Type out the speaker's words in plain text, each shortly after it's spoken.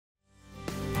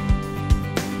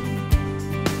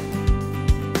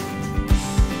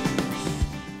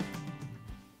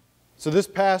So this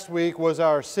past week was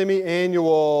our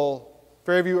semi-annual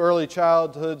Fairview Early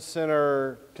Childhood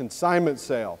Center consignment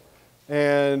sale.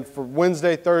 And for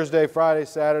Wednesday, Thursday, Friday,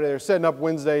 Saturday, they're setting up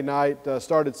Wednesday night,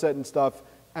 started setting stuff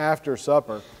after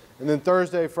supper. And then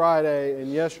Thursday, Friday,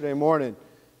 and yesterday morning,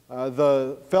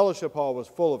 the fellowship hall was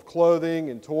full of clothing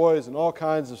and toys and all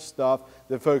kinds of stuff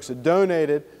that folks had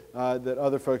donated that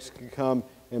other folks could come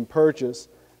and purchase.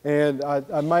 And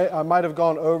I might have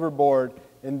gone overboard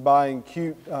in buying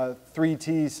cute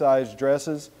 3T size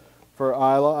dresses for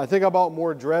Isla. I think I bought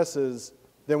more dresses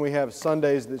than we have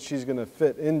Sundays that she's going to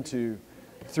fit into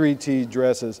 3T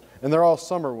dresses. And they're all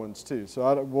summer ones too,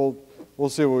 so we'll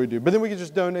see what we do. But then we can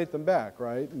just donate them back,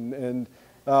 right?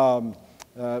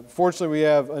 Fortunately, we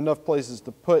have enough places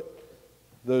to put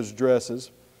those dresses.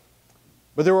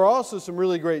 But there were also some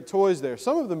really great toys there,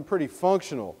 some of them pretty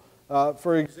functional.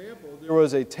 For example, there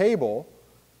was a table,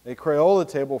 a Crayola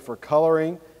table for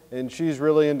coloring, and she's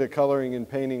really into coloring and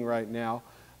painting right now.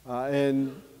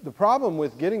 And the problem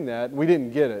with getting that, we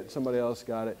didn't get it, somebody else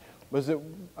got it, was that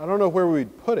I don't know where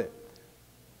we'd put it.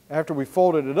 After we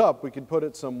folded it up, we could put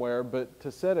it somewhere, but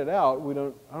to set it out, I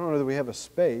don't know that we have a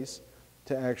space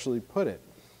to actually put it.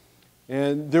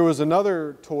 And there was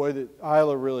another toy that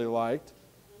Isla really liked.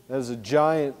 That is a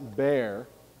giant bear.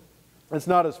 It's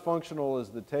not as functional as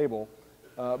the table,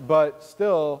 but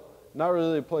still not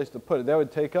really a place to put it. That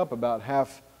would take up about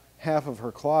half of her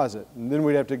closet, and then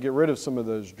we'd have to get rid of some of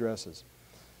those dresses.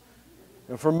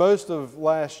 And for most of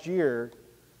last year,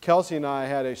 Kelsey and I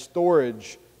had a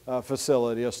storage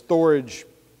facility, a storage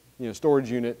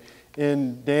unit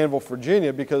in Danville,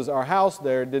 Virginia, because our house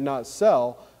there did not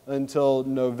sell until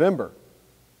November.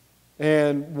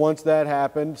 And once that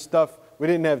happened, we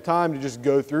didn't have time to just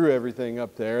go through everything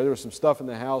up there. There was some stuff in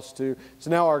the house too. So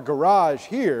now our garage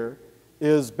here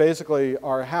is basically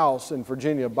our house in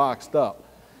Virginia boxed up.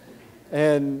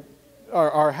 And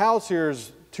our house here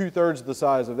is 2/3 the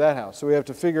size of that house. So we have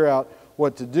to figure out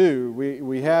what to do.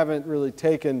 We haven't really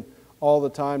taken all the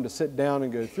time to sit down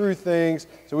and go through things.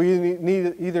 So we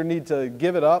either need to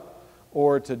give it up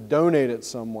or to donate it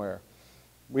somewhere.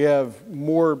 We have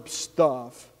more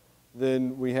stuff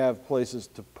than we have places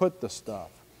to put the stuff.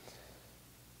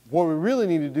 What we really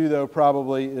need to do, though,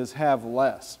 probably is have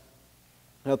less.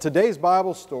 Now, today's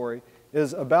Bible story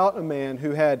is about a man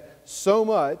who had so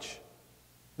much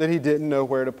that he didn't know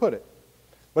where to put it.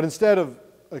 But instead of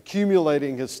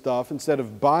accumulating his stuff, instead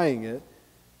of buying it,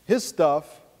 his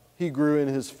stuff he grew in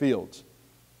his fields,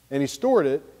 and he stored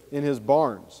it in his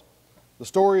barns. The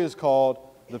story is called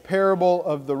The Parable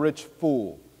of the Rich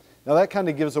Fool. Now that kind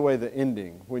of gives away the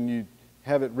ending when you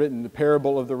have it written, The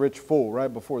Parable of the Rich Fool,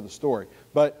 right before the story.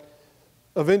 But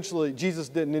eventually, Jesus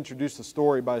didn't introduce the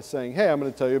story by saying, hey, I'm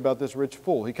going to tell you about this rich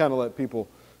fool. He kind of let people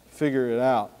figure it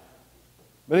out.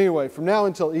 But anyway, from now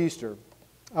until Easter,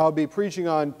 I'll be preaching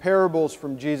on parables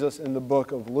from Jesus in the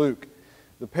book of Luke.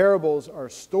 The parables are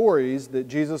stories that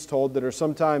Jesus told that are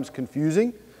sometimes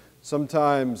confusing,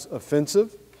 sometimes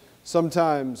offensive,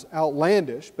 sometimes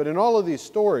outlandish. But in all of these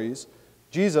stories,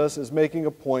 Jesus is making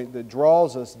a point that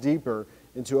draws us deeper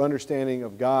into understanding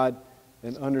of God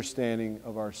and understanding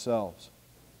of ourselves.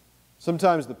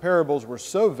 Sometimes the parables were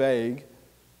so vague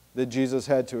that Jesus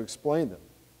had to explain them.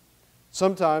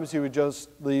 Sometimes he would just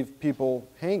leave people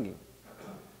hanging.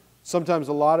 Sometimes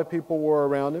a lot of people were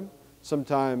around him,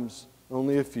 sometimes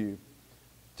only a few.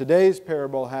 Today's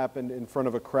parable happened in front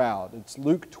of a crowd. It's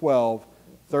Luke 12,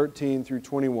 13 through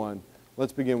 21.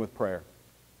 Let's begin with prayer.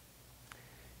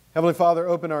 Heavenly Father,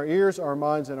 open our ears, our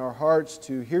minds, and our hearts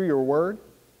to hear your word,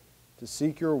 to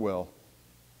seek your will,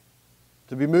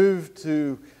 to be moved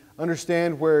to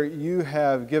understand where you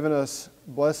have given us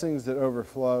blessings that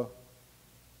overflow,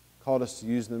 called us to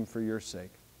use them for your sake.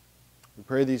 We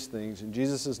pray these things in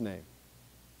Jesus' name.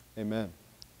 Amen.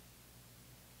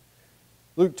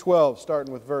 Luke 12,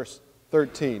 starting with verse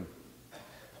 13.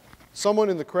 Someone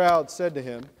in the crowd said to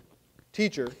him,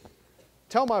 "Teacher,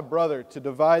 tell my brother to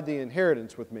divide the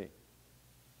inheritance with me."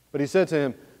 But he said to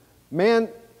him, "Man,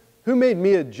 who made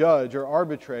me a judge or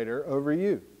arbitrator over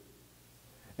you?"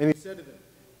 And he said to them,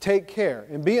 "Take care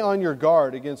and be on your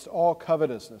guard against all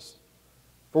covetousness,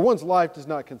 for one's life does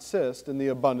not consist in the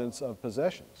abundance of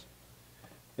possessions."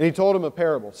 And he told him a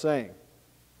parable, saying,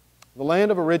 "The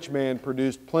land of a rich man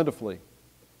produced plentifully.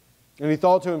 And he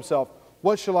thought to himself,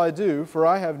 'What shall I do? For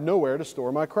I have nowhere to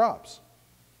store my crops.'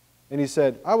 And he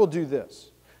said, 'I will do this.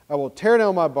 I will tear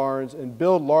down my barns and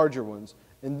build larger ones,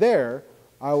 and there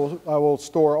I will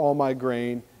store all my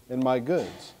grain and my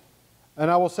goods. And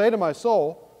I will say to my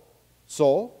soul,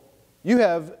 Soul, you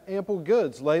have ample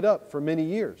goods laid up for many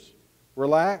years.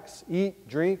 Relax, eat,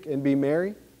 drink, and be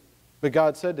merry.' But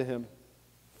God said to him,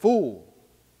 Fool,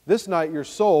 this night your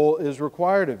soul is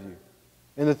required of you,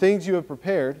 and the things you have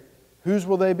prepared, whose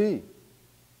will they be?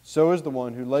 So is the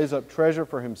one who lays up treasure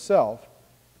for himself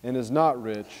and is not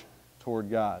rich toward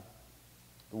God.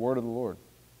 The word of the Lord.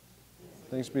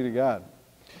 Thanks be to God.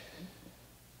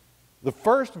 The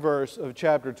first verse of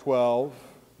chapter 12,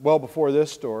 well before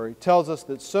this story, tells us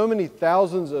that so many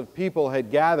thousands of people had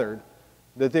gathered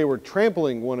that they were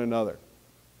trampling one another.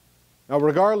 Now,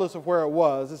 regardless of where it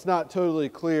was, it's not totally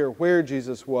clear where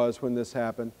Jesus was when this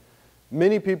happened.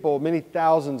 Many people, many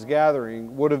thousands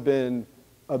gathering would have been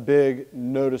a big,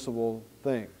 noticeable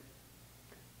thing.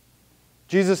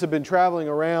 Jesus had been traveling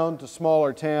around to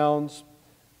smaller towns.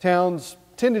 Towns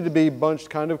tended to be bunched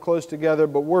kind of close together,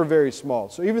 but were very small.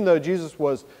 So even though Jesus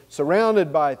was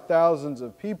surrounded by thousands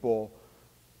of people,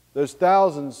 those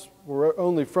thousands were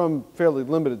only from fairly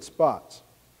limited spots.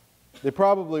 They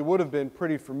probably would have been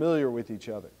pretty familiar with each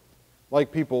other,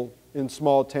 like people in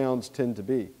small towns tend to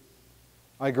be.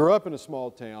 I grew up in a small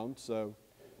town, so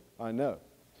I know.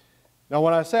 Now,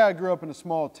 when I say I grew up in a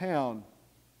small town,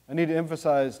 I need to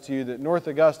emphasize to you that North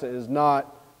Augusta is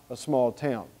not a small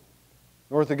town.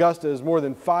 North Augusta is more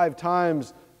than 5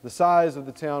 times the size of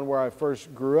the town where I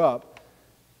first grew up.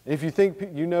 If you think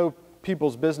you know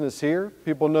people's business here,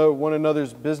 people know one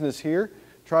another's business here,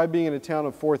 try being in a town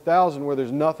of 4,000 where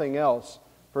there's nothing else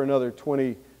for another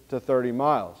 20 to 30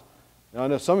 miles. Now, I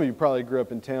know some of you probably grew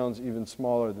up in towns even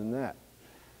smaller than that.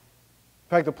 In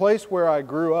fact, the place where I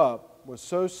grew up was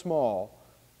so small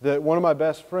that one of my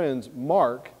best friends,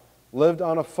 Mark, lived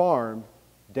on a farm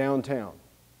downtown.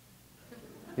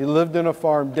 He lived in a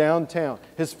farm downtown.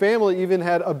 His family even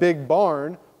had a big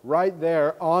barn right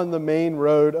there on the main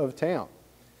road of town.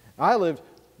 I lived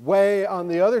way on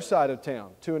the other side of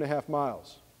town, 2.5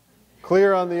 miles,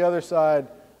 clear on the other side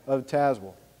of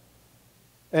Tazewell.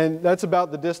 And that's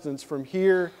about the distance from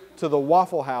here to the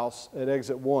Waffle House at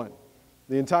Exit 1.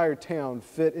 The entire town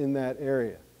fit in that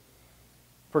area.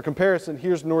 For comparison,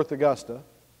 here's North Augusta.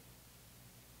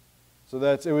 So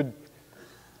it would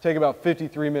take about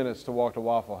 53 minutes to walk to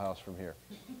Waffle House from here.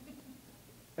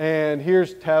 And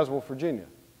here's Tazewell, Virginia.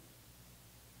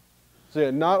 So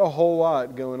yeah, not a whole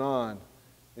lot going on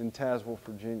in Tazewell,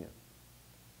 Virginia.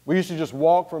 We used to just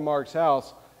walk from Mark's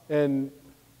house, and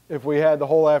if we had the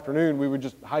whole afternoon, we would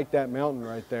just hike that mountain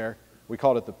right there. We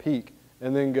called it the Peak,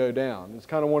 and then go down. It's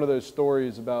kind of one of those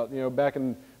stories about, you know, back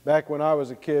when I was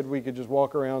a kid, we could just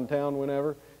walk around town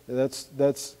whenever. That's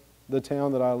the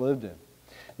town that I lived in.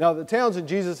 Now, the towns in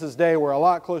Jesus' day were a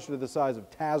lot closer to the size of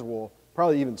Tazewell,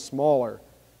 probably even smaller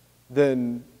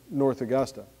than North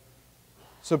Augusta.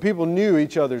 So people knew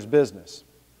each other's business.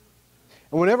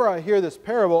 And whenever I hear this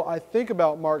parable, I think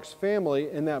about Mark's family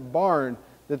in that barn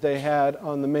that they had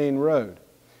on the main road.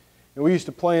 And we used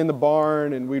to play in the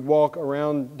barn, and we'd walk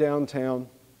around downtown.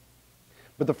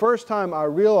 But the first time I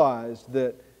realized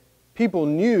that people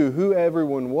knew who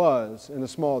everyone was in a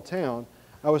small town,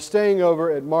 I was staying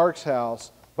over at Mark's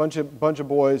house, bunch of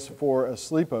boys, for a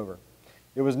sleepover.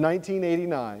 It was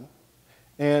 1989,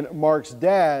 and Mark's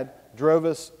dad drove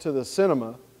us to the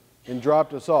cinema and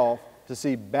dropped us off to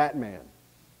see Batman.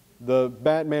 The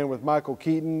Batman with Michael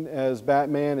Keaton as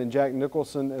Batman and Jack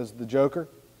Nicholson as the Joker.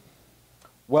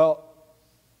 Well,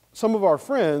 some of our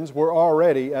friends were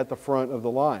already at the front of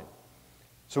the line.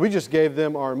 So we just gave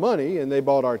them our money, and they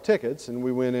bought our tickets, and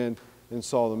we went in and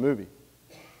saw the movie.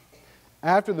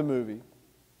 After the movie,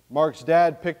 Mark's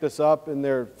dad picked us up in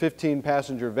their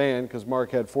 15-passenger van, because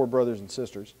Mark had 4 brothers and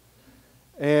sisters,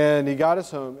 and he got us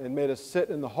home and made us sit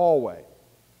in the hallway.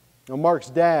 Now,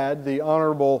 Mark's dad, the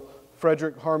Honorable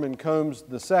Frederick Harmon Combs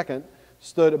II,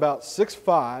 stood about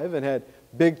 6'5" and had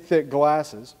big, thick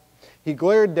glasses. He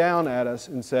glared down at us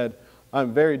and said,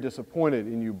 "I'm very disappointed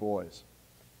in you boys.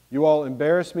 You all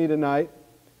embarrassed me tonight,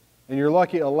 and you're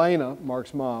lucky Elena,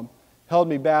 Mark's mom, held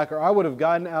me back, or I would have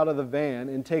gotten out of the van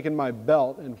and taken my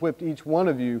belt and whipped each one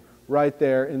of you right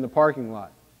there in the parking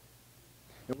lot."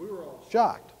 And we were all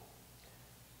shocked.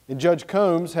 And Judge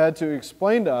Combs had to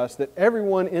explain to us that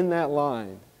everyone in that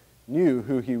line knew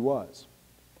who he was.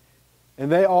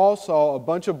 And they all saw a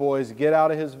bunch of boys get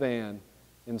out of his van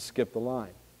and skip the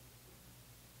line.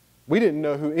 We didn't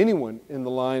know who anyone in the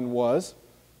line was,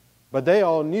 but they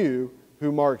all knew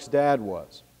who Mark's dad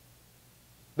was.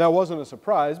 That wasn't a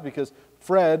surprise, because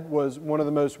Fred was one of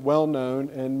the most well-known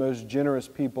and most generous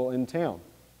people in town.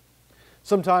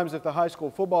 Sometimes if the high school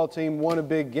football team won a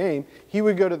big game, he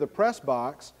would go to the press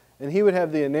box and he would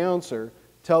have the announcer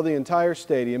tell the entire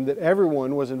stadium that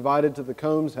everyone was invited to the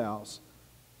Combs house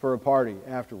for a party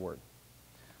afterward.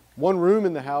 One room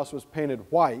in the house was painted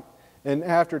white, and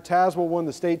after Tazewell won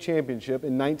the state championship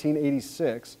in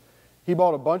 1986, he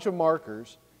bought a bunch of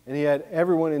markers and he had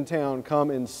everyone in town come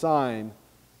and sign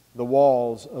the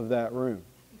walls of that room.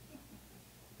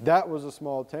 That was a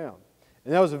small town.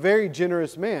 And that was a very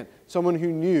generous man, someone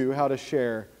who knew how to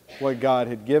share what God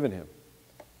had given him.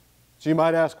 So you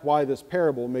might ask why this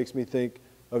parable makes me think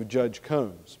of Judge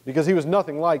Combs, because he was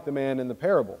nothing like the man in the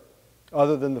parable,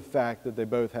 other than the fact that they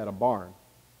both had a barn.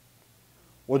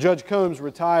 Well, Judge Combs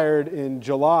retired in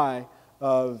July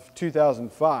of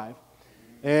 2005,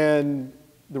 and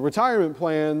the retirement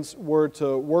plans were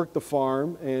to work the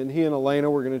farm, and he and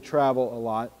Elena were going to travel a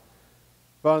lot.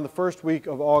 But on the first week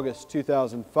of August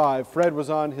 2005, Fred was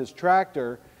on his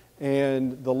tractor,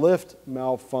 and the lift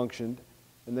malfunctioned,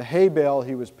 and the hay bale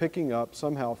he was picking up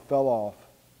somehow fell off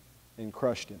and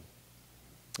crushed him.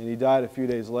 And he died a few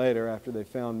days later after they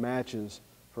found matches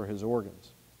for his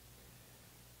organs.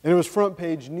 And it was front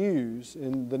page news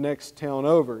in the next town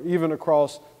over, even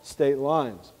across state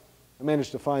lines. I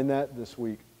managed to find that this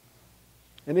week.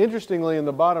 And interestingly, in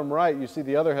the bottom right, you see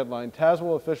the other headline,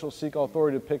 Tazewell officials seek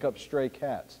authority to pick up stray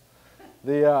cats.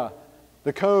 The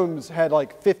Combs had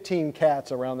like 15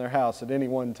 cats around their house at any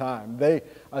one time.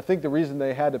 I think the reason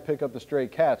they had to pick up the stray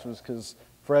cats was because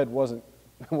Fred wasn't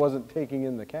taking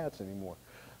in the cats anymore.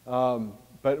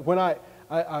 But when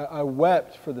I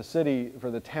wept for the city, for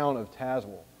the town of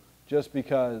Tazewell, just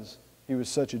because he was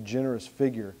such a generous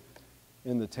figure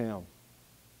in the town.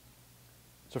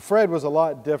 So Fred was a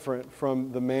lot different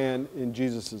from the man in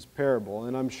Jesus' parable.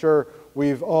 And I'm sure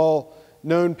we've all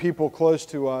known people close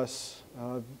to us,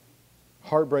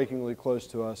 heartbreakingly close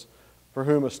to us, for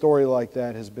whom a story like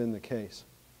that has been the case.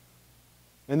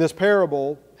 And this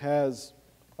parable has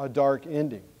a dark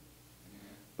ending.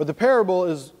 But the parable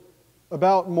is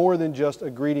about more than just a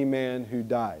greedy man who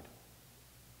died.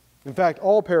 In fact,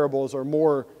 all parables are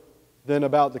more than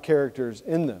about the characters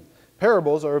in them.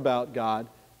 Parables are about God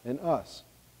and us.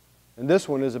 And this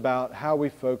one is about how we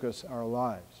focus our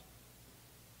lives.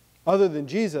 Other than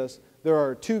Jesus, there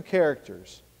are two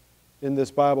characters in this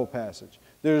Bible passage.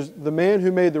 There's the man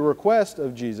who made the request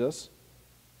of Jesus,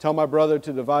 tell my brother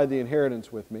to divide the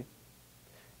inheritance with me,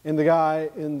 and the guy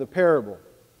in the parable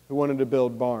who wanted to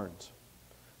build barns.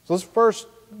 So let's first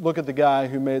look at the guy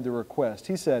who made the request.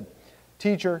 He said,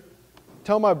 Teacher,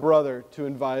 tell my brother to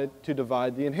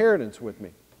divide the inheritance with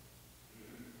me.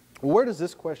 Well, where does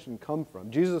this question come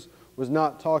from? Jesus was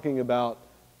not talking about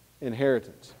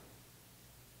inheritance.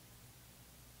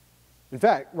 In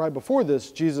fact, right before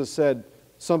this, Jesus said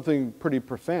something pretty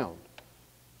profound.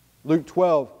 Luke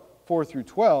 12, 4 through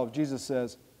 12, Jesus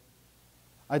says,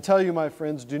 I tell you, my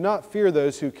friends, do not fear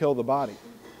those who kill the body,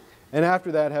 and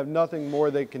after that have nothing more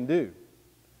they can do.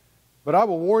 But I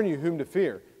will warn you whom to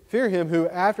fear. Fear him who,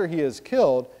 after he is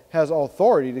killed, has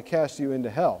authority to cast you into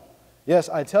hell. Yes,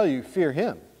 I tell you, fear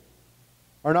him.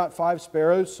 Are not 5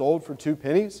 sparrows sold for 2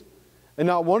 pennies? And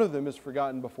not one of them is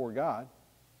forgotten before God.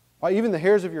 Why, even the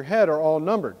hairs of your head are all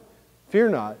numbered. Fear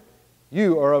not,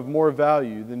 you are of more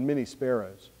value than many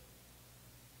sparrows.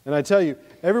 And I tell you,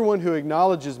 everyone who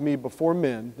acknowledges me before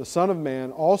men, the Son of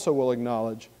Man also will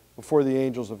acknowledge before the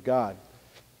angels of God.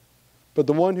 But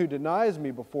the one who denies me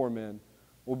before men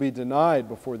will be denied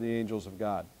before the angels of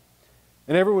God.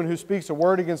 And everyone who speaks a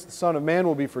word against the Son of Man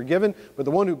will be forgiven, but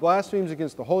the one who blasphemes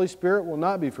against the Holy Spirit will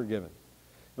not be forgiven.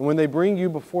 And when they bring you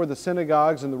before the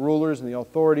synagogues and the rulers and the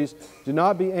authorities, do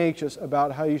not be anxious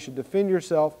about how you should defend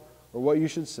yourself or what you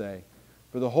should say,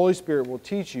 for the Holy Spirit will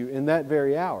teach you in that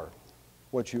very hour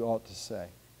what you ought to say.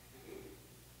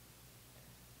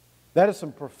 That is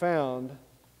some profound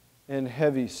and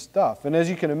heavy stuff. And as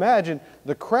you can imagine,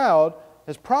 the crowd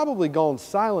has probably gone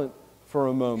silent for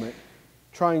a moment,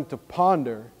 trying to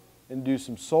ponder and do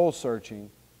some soul searching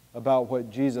about what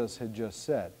Jesus had just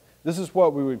said. This is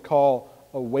what we would call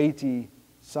a weighty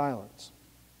silence.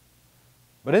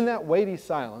 But in that weighty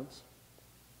silence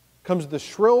comes the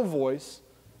shrill voice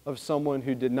of someone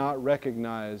who did not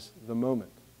recognize the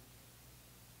moment.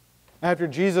 After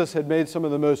Jesus had made some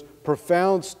of the most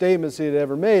profound statements he had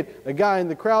ever made, a guy in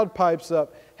the crowd pipes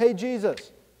up, Hey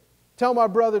Jesus, tell my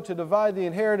brother to divide the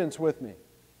inheritance with me.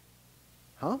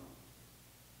 Huh?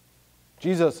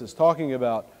 Jesus is talking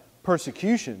about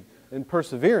persecution and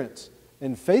perseverance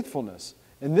and faithfulness.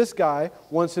 And this guy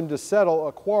wants him to settle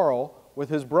a quarrel with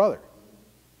his brother.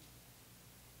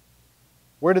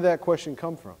 Where did that question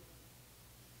come from?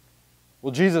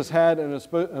 Well, Jesus had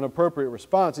an appropriate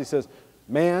response. He says,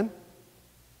 Man,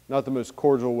 not the most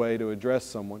cordial way to address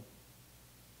someone,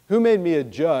 who made me a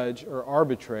judge or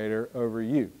arbitrator over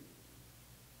you?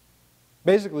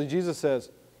 Basically, Jesus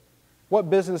says, what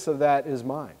business of that is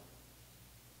mine?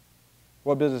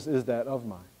 What business is that of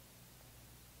mine?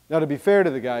 Now, to be fair to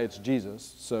the guy, it's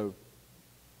Jesus, so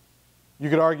You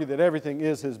could argue that everything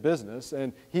is his business,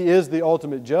 and he is the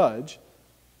ultimate judge.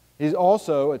 He's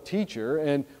also a teacher,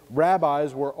 and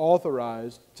rabbis were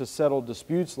authorized to settle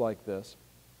disputes like this.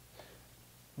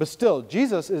 But still,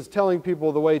 Jesus is telling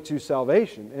people the way to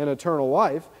salvation and eternal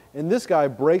life, and this guy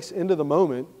breaks into the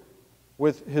moment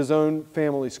with his own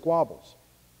family squabbles.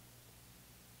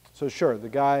 So sure, the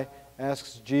guy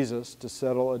asks Jesus to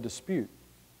settle a dispute.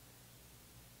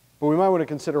 But we might want to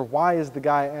consider, why is the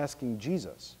guy asking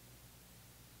Jesus?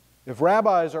 If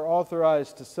rabbis are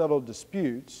authorized to settle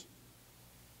disputes,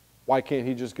 why can't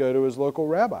he just go to his local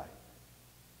rabbi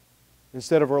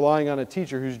instead of relying on a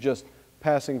teacher who's just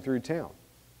passing through town?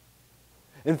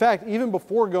 In fact, even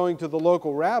before going to the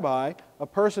local rabbi, a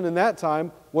person in that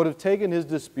time would have taken his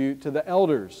dispute to the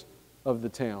elders of the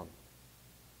town.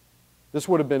 This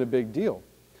would have been a big deal.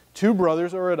 Two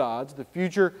brothers are at odds. The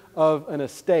future of an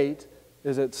estate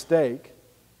is at stake,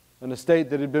 an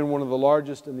estate that had been one of the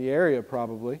largest in the area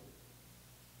probably.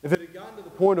 If it had gotten to the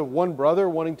point of one brother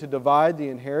wanting to divide the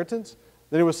inheritance,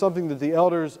 then it was something that the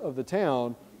elders of the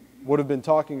town would have been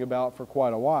talking about for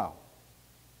quite a while.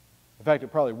 In fact, it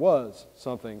probably was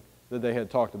something that they had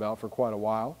talked about for quite a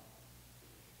while.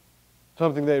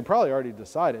 Something they had probably already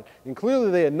decided. And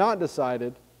clearly they had not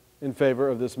decided in favor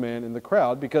of this man in the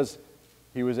crowd because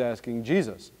he was asking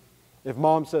Jesus. If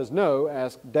mom says no,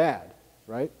 ask dad,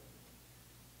 right?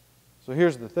 So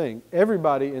here's the thing.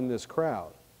 Everybody in this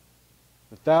crowd,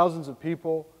 the thousands of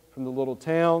people from the little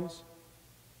towns,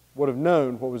 would have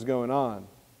known what was going on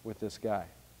with this guy.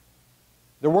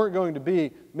 There weren't going to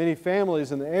be many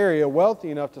families in the area wealthy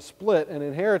enough to split an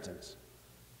inheritance.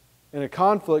 And a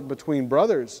conflict between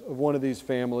brothers of one of these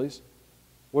families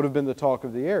would have been the talk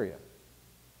of the area.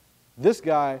 This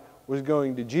guy was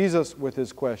going to Jesus with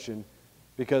his question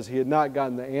because he had not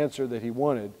gotten the answer that he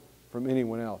wanted from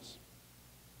anyone else.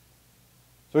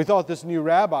 So he thought this new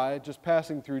rabbi just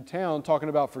passing through town talking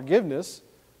about forgiveness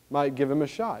might give him a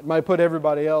shot, might put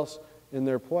everybody else in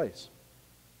their place.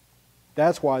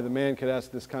 That's why the man could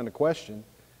ask this kind of question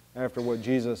after what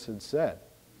Jesus had said.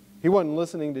 He wasn't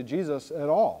listening to Jesus at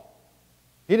all.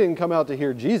 He didn't come out to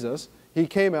hear Jesus. He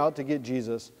came out to get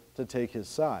Jesus to take his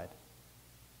side.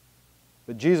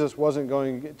 But Jesus wasn't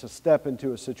going to step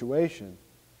into a situation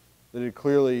that had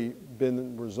clearly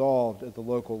been resolved at the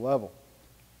local level.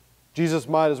 Jesus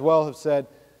might as well have said,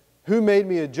 "Who made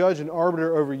me a judge and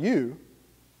arbiter over you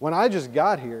when I just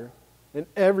got here and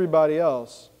everybody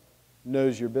else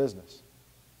knows your business?"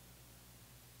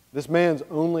 This man's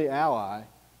only ally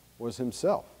was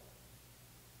himself.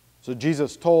 So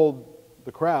Jesus told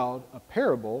the crowd a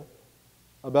parable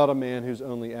about a man whose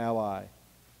only ally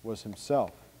was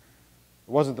himself.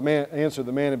 It wasn't the answer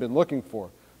the man had been looking for.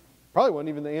 Probably wasn't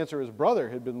even the answer his brother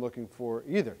had been looking for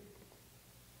either.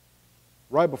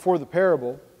 Right before the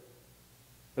parable,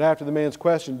 but after the man's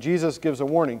question, Jesus gives a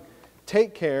warning.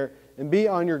 Take care and be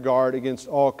on your guard against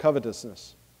all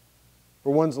covetousness,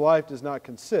 for one's life does not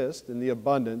consist in the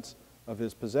abundance of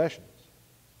his possessions.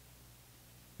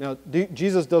 Now,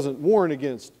 Jesus doesn't warn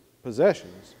against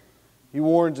possessions. He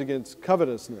warns against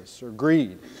covetousness or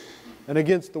greed, and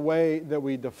against the way that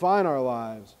we define our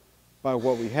lives by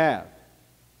what we have.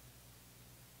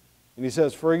 And he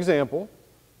says, for example,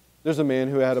 there's a man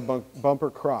who had a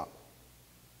bumper crop.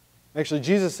 Actually,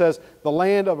 Jesus says the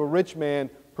land of a rich man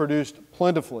produced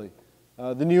plentifully.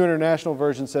 The New International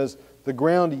Version says the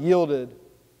ground yielded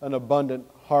an abundant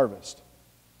harvest.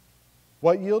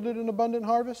 What yielded an abundant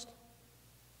harvest?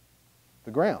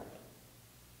 The ground.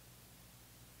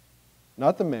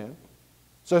 Not the man.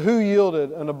 So who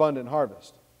yielded an abundant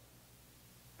harvest?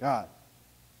 God,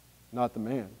 not the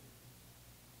man.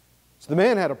 So the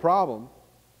man had a problem,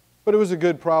 but it was a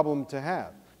good problem to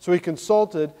have. So he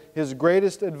consulted his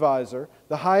greatest advisor,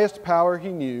 the highest power he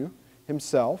knew,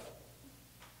 himself.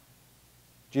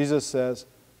 Jesus says,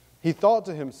 he thought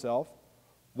to himself,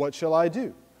 what shall I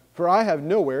do? For I have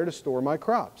nowhere to store my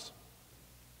crops.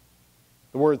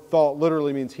 The word thought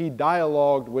literally means he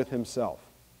dialogued with himself.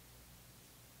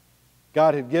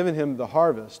 God had given him the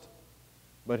harvest,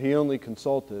 but he only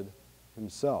consulted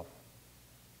himself.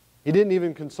 He didn't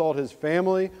even consult his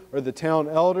family or the town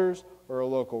elders or a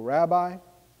local rabbi.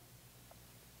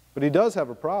 But he does have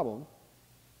a problem.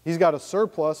 He's got a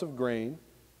surplus of grain,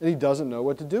 and he doesn't know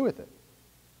what to do with it.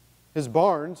 His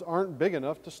barns aren't big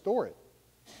enough to store it.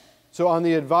 So on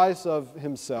the advice of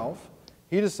himself,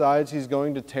 he decides he's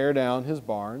going to tear down his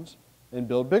barns and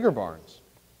build bigger barns.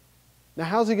 Now,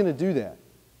 how's he going to do that?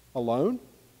 Alone?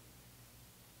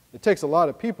 It takes a lot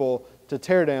of people to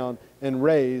tear down and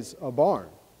raise a barn.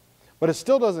 But it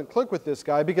still doesn't click with this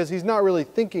guy because he's not really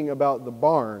thinking about the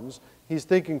barns. He's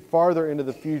thinking farther into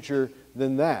the future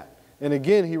than that. And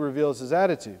again, he reveals his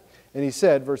attitude. And he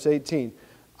said, verse 18,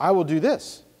 I will do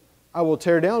this. I will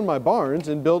tear down my barns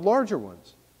and build larger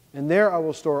ones. And there I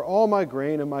will store all my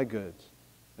grain and my goods.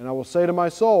 And I will say to my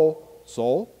soul,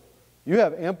 Soul, you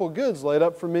have ample goods laid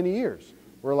up for many years.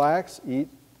 Relax, eat,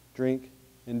 drink,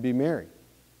 and be merry.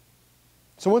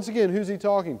 So once again, who's he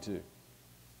talking to?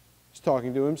 He's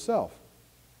talking to himself.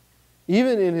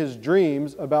 Even in his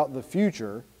dreams about the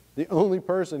future, the only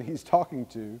person he's talking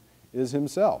to is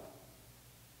himself.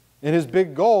 And his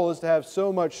big goal is to have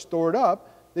so much stored up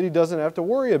that he doesn't have to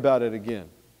worry about it again.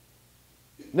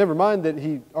 Never mind that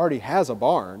he already has a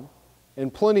barn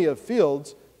and plenty of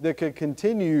fields that could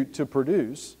continue to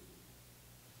produce.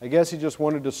 I guess he just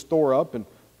wanted to store up and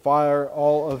fire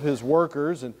all of his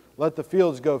workers and let the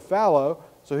fields go fallow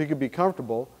so he could be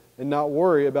comfortable and not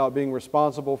worry about being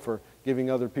responsible for giving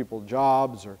other people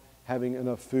jobs or having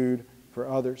enough food for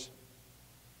others.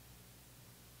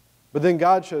 But then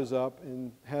God shows up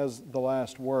and has the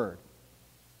last word.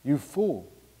 You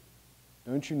fool,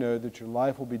 don't you know that your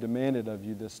life will be demanded of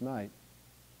you this night?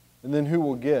 And then who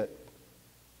will get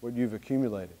what you've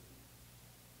accumulated?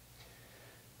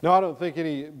 Now, I don't think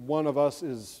any one of us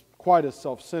is quite as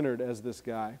self-centered as this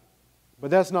guy,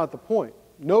 but that's not the point.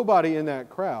 Nobody in that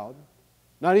crowd,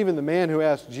 not even the man who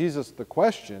asked Jesus the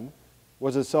question,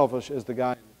 was as selfish as the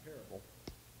guy in the parable.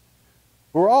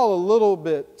 We're all a little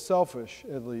bit selfish,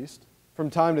 at least, from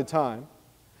time to time.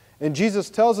 And Jesus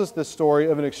tells us this story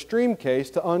of an extreme case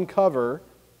to uncover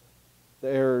the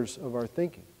errors of our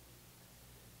thinking.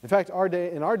 In fact,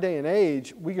 in our day and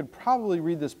age, we could probably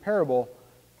read this parable,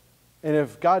 and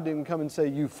if God didn't come and say,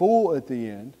 you fool, at the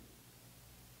end,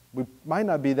 we might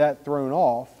not be that thrown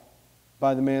off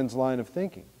by the man's line of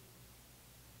thinking.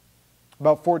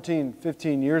 About 14,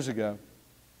 15 years ago,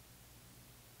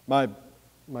 my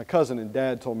cousin and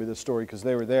dad told me this story because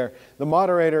they were there. The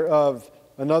moderator of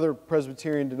another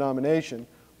Presbyterian denomination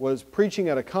was preaching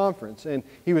at a conference, and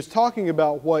he was talking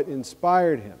about what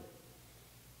inspired him.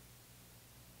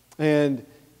 And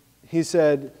he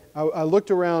said, I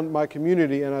looked around my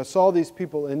community and I saw these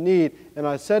people in need, and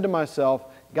I said to myself,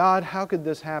 God, how could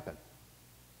this happen?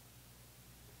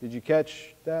 Did you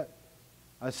catch that?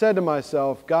 I said to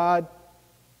myself, God,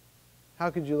 how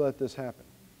could you let this happen?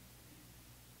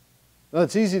 Now,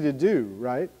 it's easy to do,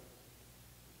 right?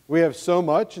 We have so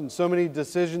much and so many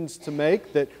decisions to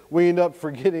make that we end up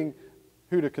forgetting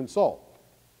who to consult.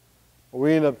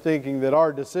 We end up thinking that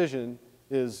our decision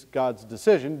is God's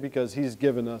decision because He's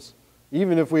given us,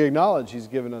 even if we acknowledge He's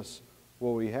given us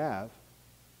what we have,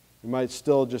 we might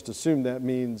still just assume that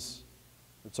means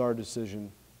it's our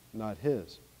decision, not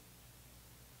His.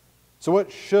 So what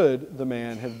should the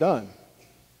man have done?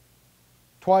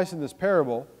 Twice in this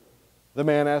parable, the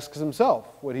man asks himself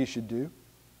what he should do.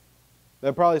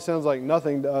 That probably sounds like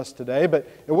nothing to us today, but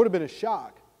it would have been a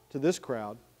shock to this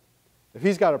crowd. If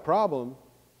he's got a problem,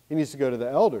 he needs to go to the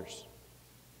elders.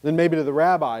 Then maybe to the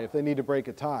rabbi if they need to break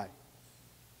a tie.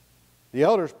 The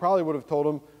elders probably would have told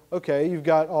him, okay, you've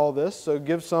got all this, so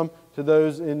give some to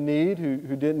those in need who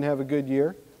didn't have a good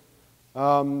year.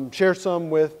 Share some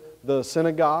with the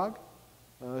synagogue.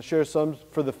 Share some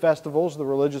for the festivals, the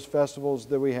religious festivals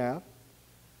that we have.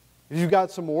 If you've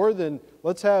got some more, then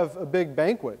let's have a big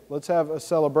banquet. Let's have a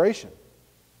celebration.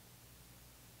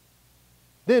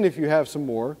 Then if you have some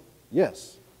more,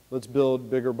 yes, let's build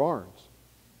bigger barns.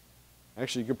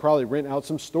 Actually, you could probably rent out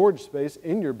some storage space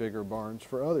in your bigger barns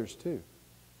for others too.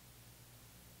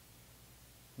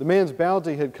 The man's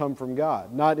bounty had come from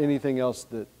God, not anything else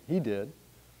that he did.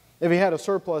 If he had a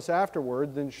surplus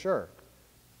afterward, then sure.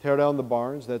 Tear down the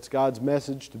barns. That's God's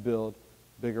message to build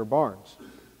bigger barns.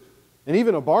 And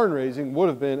even a barn raising would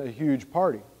have been a huge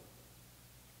party.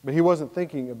 But he wasn't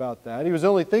thinking about that. He was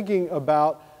only thinking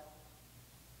about,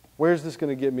 where's this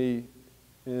going to get me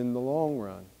in the long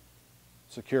run?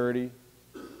 Security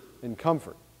and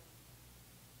comfort.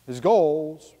 His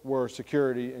goals were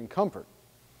security and comfort.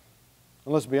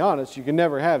 And let's be honest, you can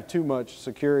never have too much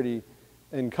security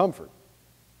and comfort.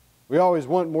 We always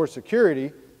want more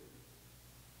security,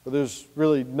 but there's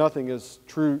really nothing as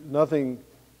true,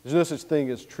 there's no such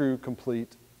thing as true,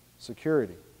 complete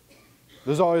security.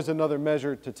 There's always another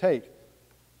measure to take.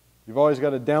 You've always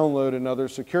got to download another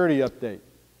security update.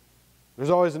 There's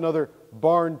always another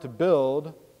barn to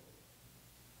build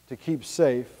to keep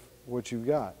safe what you've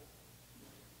got.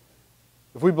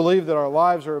 If we believe that our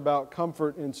lives are about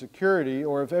comfort and security,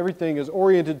 or if everything is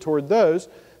oriented toward those,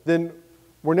 then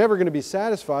we're never going to be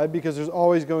satisfied because there's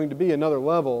always going to be another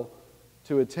level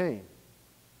to attain.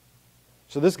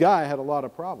 So this guy had a lot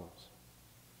of problems.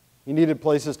 He needed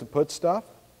places to put stuff.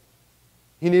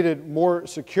 He needed more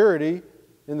security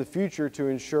in the future to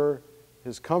ensure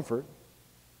his comfort,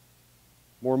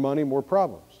 more money, more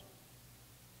problems.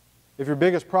 If your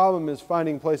biggest problem is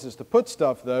finding places to put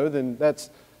stuff, though, then that's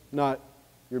not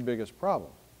your biggest problem.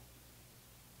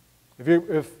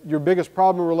 If your biggest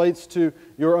problem relates to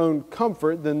your own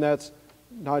comfort, then that's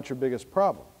not your biggest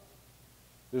problem.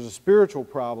 There's a spiritual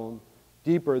problem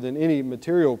deeper than any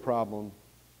material problem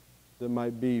that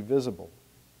might be visible.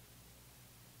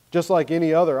 Just like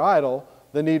any other idol,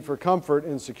 the need for comfort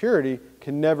and security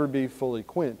can never be fully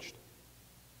quenched.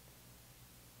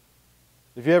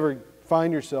 If you ever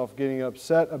find yourself getting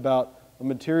upset about a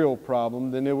material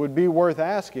problem, then it would be worth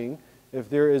asking if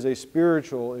there is a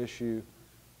spiritual issue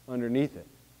underneath it.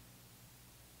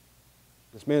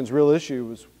 This man's real issue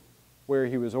was where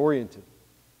he was oriented.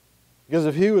 Because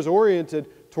if he was oriented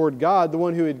toward God, the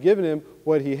one who had given him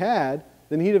what he had,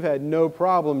 then he'd have had no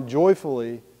problem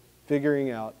joyfully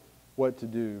figuring out what to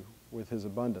do with his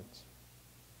abundance.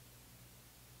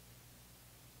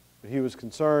 But he was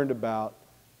concerned about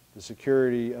the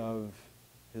security of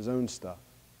his own stuff.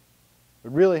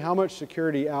 But really, how much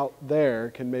security out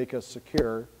there can make us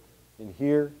secure in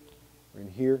here or in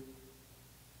here?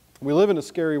 We live in a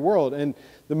scary world, and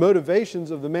the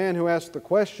motivations of the man who asked the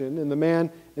question and the man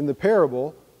in the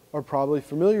parable are probably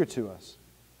familiar to us.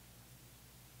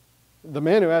 The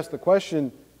man who asked the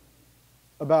question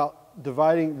about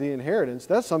dividing the inheritance,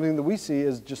 that's something that we see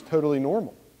as just totally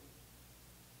normal.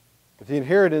 If the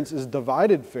inheritance is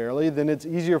divided fairly, then it's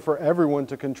easier for everyone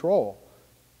to control.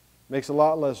 Makes a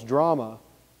lot less drama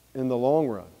in the long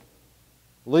run.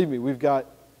 Believe me,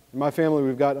 in my family,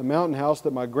 we've got a mountain house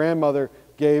that my grandmother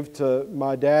gave to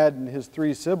my dad and his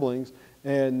 3 siblings,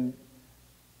 and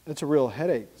it's a real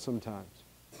headache sometimes.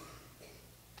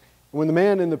 When the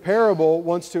man in the parable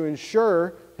wants to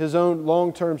ensure his own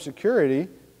long-term security,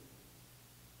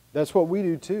 that's what we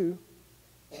do too.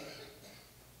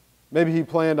 Maybe he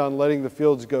planned on letting the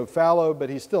fields go fallow, but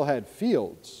he still had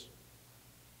fields.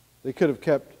 They could have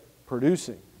kept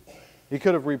producing. He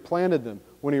could have replanted them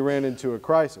when he ran into a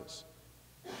crisis.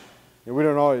 And we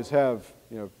don't always have,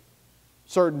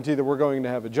 certainty that we're going to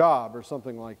have a job or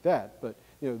something like that. But,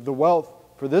 the wealth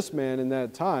for this man in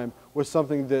that time was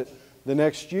something that the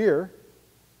next year,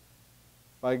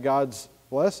 by God's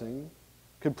blessing,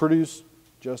 could produce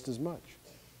just as much.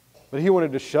 But he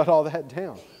wanted to shut all that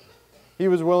down. He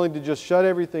was willing to just shut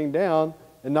everything down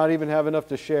and not even have enough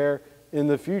to share in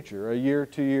the future, a year,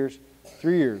 2 years,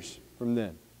 3 years from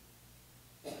then.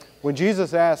 When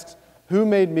Jesus asks, "Who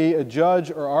made me a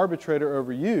judge or arbitrator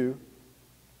over you?"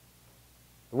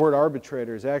 the word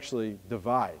arbitrator is actually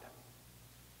divide.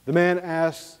 The man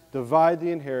asks, "Divide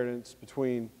the inheritance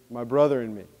between my brother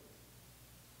and me."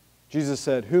 Jesus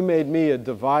said, "Who made me a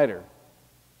divider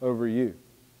over you?"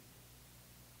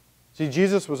 See,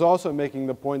 Jesus was also making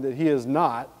the point that he is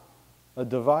not a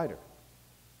divider.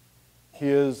 He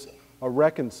is a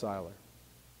reconciler.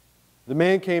 The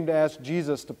man came to ask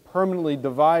Jesus to permanently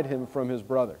divide him from his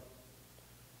brother.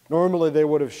 Normally they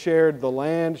would have shared the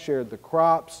land, shared the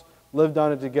crops, lived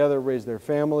on it together, raised their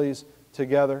families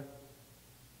together.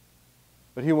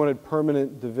 But he wanted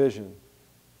permanent division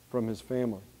from his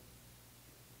family.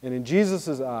 And in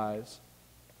Jesus' eyes,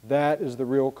 that is the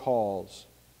real cause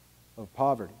of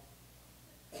poverty.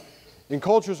 In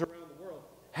cultures around the world,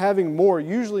 having more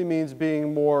usually means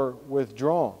being more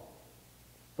withdrawn.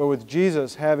 But with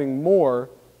Jesus, having more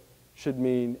should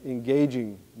mean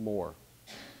engaging more,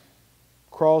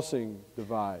 crossing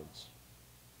divides,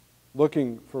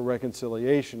 looking for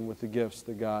reconciliation with the gifts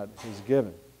that God has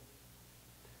given.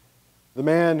 The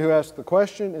man who asked the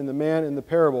question and the man in the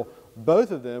parable,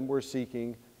 both of them were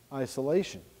seeking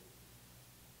isolation.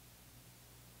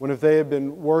 When if they had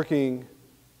been working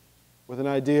with an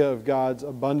idea of God's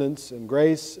abundance and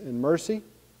grace and mercy,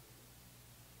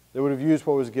 they would have used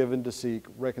what was given to seek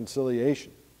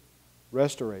reconciliation,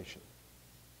 restoration.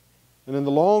 And in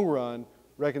the long run,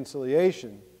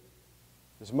 reconciliation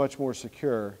is much more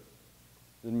secure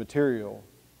than material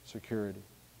security.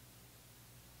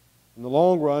 In the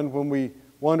long run, when we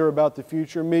wonder about the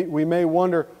future, we may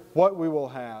wonder what we will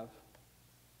have,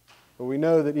 but we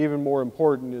know that even more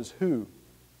important is who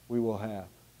we will have.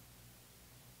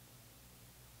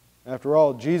 After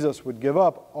all, Jesus would give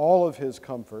up all of his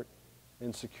comfort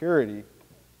and security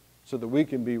so that we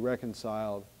can be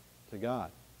reconciled to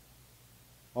God.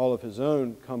 All of his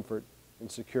own comfort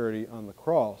and security on the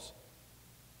cross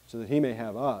so that he may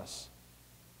have us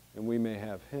and we may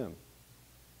have him.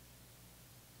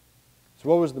 So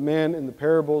what was the man in the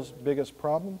parable's biggest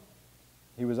problem?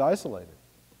 He was isolated.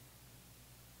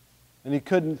 And he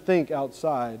couldn't think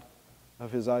outside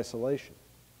of his isolation.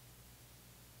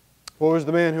 What was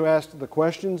the man who asked the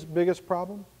question's biggest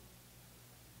problem?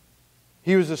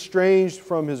 He was estranged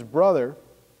from his brother,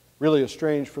 really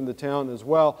estranged from the town as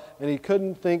well, and he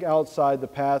couldn't think outside the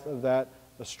path of that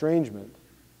estrangement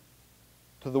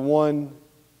to the one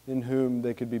in whom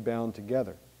they could be bound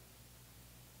together.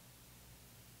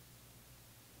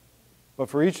 But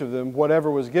for each of them,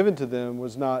 whatever was given to them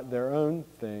was not their own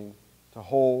thing to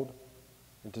hold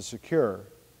and to secure,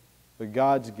 but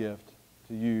God's gift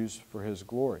to use for His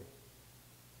glory.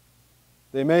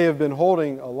 They may have been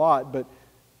holding a lot, but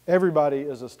everybody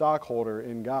is a stockholder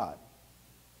in God.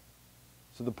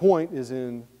 So the point is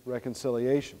in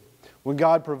reconciliation. When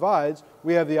God provides,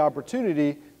 we have the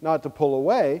opportunity not to pull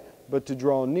away, but to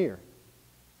draw near.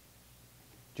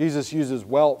 Jesus uses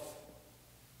wealth,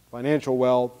 financial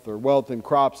wealth, or wealth in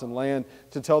crops and land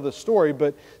to tell this story,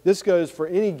 but this goes for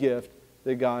any gift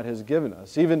that God has given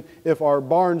us. Even if our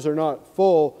barns are not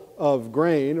full of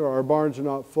grain, or our barns are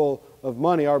not full of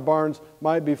money, our barns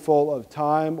might be full of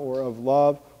time, or of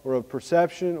love, or of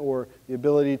perception, or the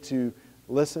ability to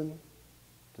listen,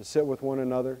 to sit with one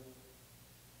another,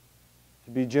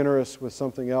 to be generous with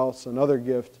something else, another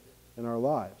gift in our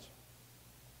lives.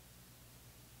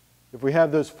 If we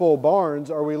have those full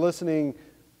barns, are we listening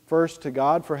first to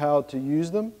God for how to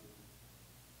use them?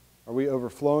 Are we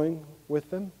overflowing with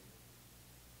them?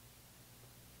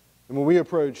 And when we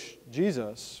approach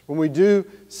Jesus, when we do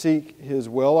seek His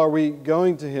will, are we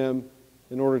going to Him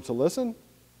in order to listen?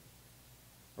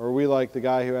 Or are we like the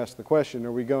guy who asked the question,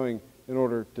 are we going in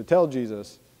order to tell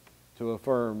Jesus to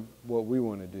affirm what we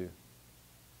want to do?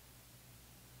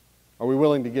 Are we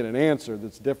willing to get an answer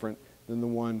that's different than the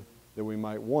one that we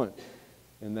might want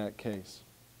in that case?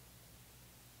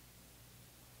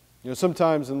 You know,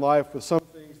 sometimes in life with some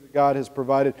things that God has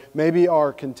provided, maybe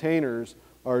our containers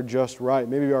are just right.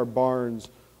 Maybe our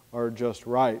barns are just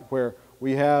right, where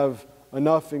we have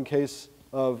enough in case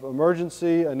of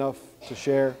emergency, enough to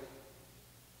share.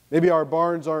 Maybe our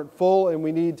barns aren't full and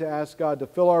we need to ask God to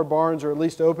fill our barns, or at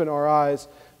least open our eyes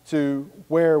to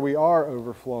where we are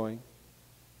overflowing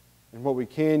and what we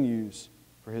can use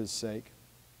for His sake.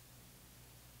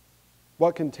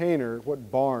 What container, what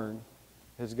barn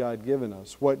has God given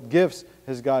us? What gifts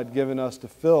has God given us to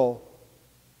fill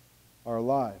our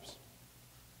lives?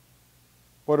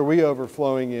 What are we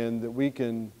overflowing in that we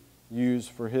can use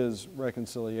for His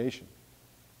reconciliation?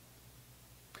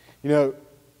 You know,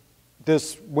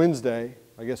 this Wednesday,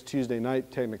 I guess Tuesday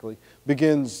night technically,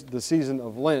 begins the season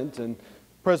of Lent, and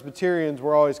Presbyterians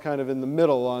were always kind of in the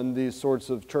middle on these sorts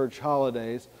of church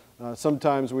holidays.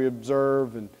 Sometimes we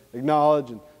observe and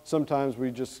acknowledge, and sometimes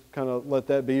we just kind of let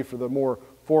that be for the more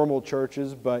formal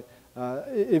churches. But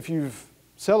if you've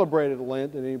celebrated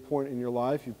Lent at any point in your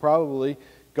life, you've probably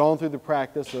gone through the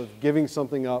practice of giving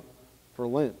something up for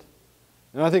Lent.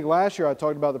 And I think last year I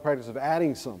talked about the practice of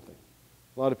adding something.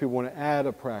 A lot of people want to add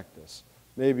a practice.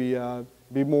 Maybe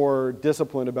be more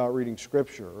disciplined about reading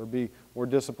Scripture, or be more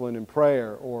disciplined in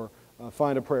prayer, or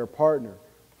find a prayer partner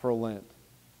for Lent.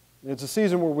 And it's a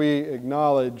season where we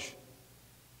acknowledge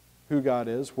who God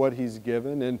is, what He's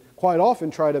given, and quite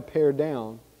often try to pare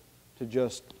down to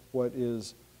just what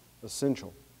is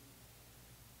essential.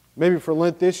 Maybe for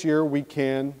Lent this year we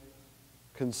can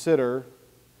consider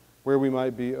where we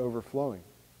might be overflowing.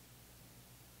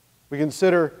 We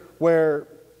consider where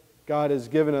God has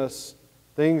given us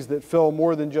things that fill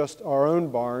more than just our own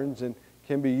barns and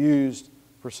can be used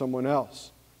for someone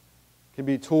else. Can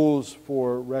be tools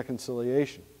for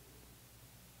reconciliation.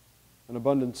 An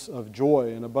abundance of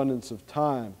joy, an abundance of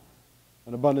time,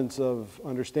 an abundance of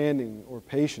understanding or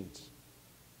patience,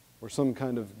 or some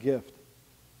kind of gift.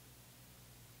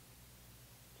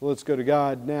 So let's go to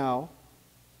God now,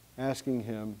 asking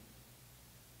Him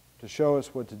to show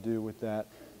us what to do with that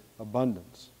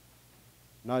abundance.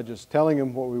 Not just telling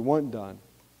Him what we want done,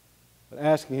 but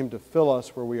asking Him to fill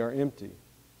us where we are empty,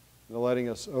 and letting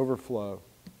us overflow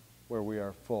where we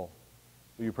are full.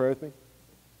 Will you pray with me?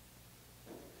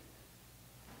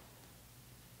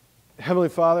 Heavenly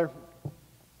Father,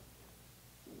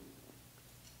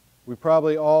 we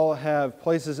probably all have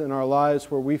places in our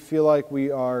lives where we feel like we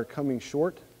are coming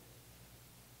short.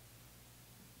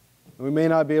 And we may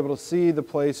not be able to see the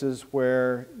places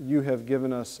where You have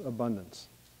given us abundance.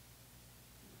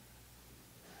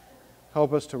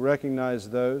 Help us to recognize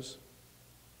those.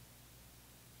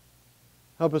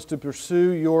 Help us to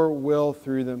pursue Your will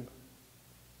through them.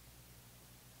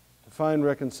 To find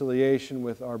reconciliation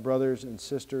with our brothers and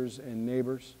sisters and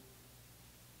neighbors.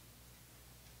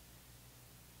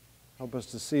 Help us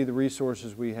to see the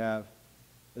resources we have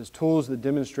as tools that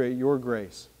demonstrate Your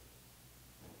grace.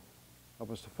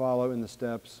 Help us to follow in the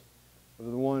steps of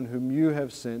the one whom You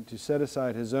have sent to set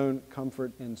aside His own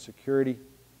comfort and security,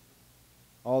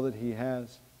 all that He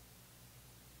has,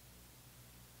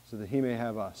 so that He may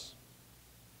have us,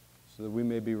 so that we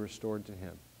may be restored to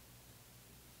Him.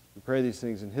 We pray these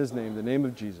things in His name, the name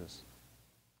of Jesus.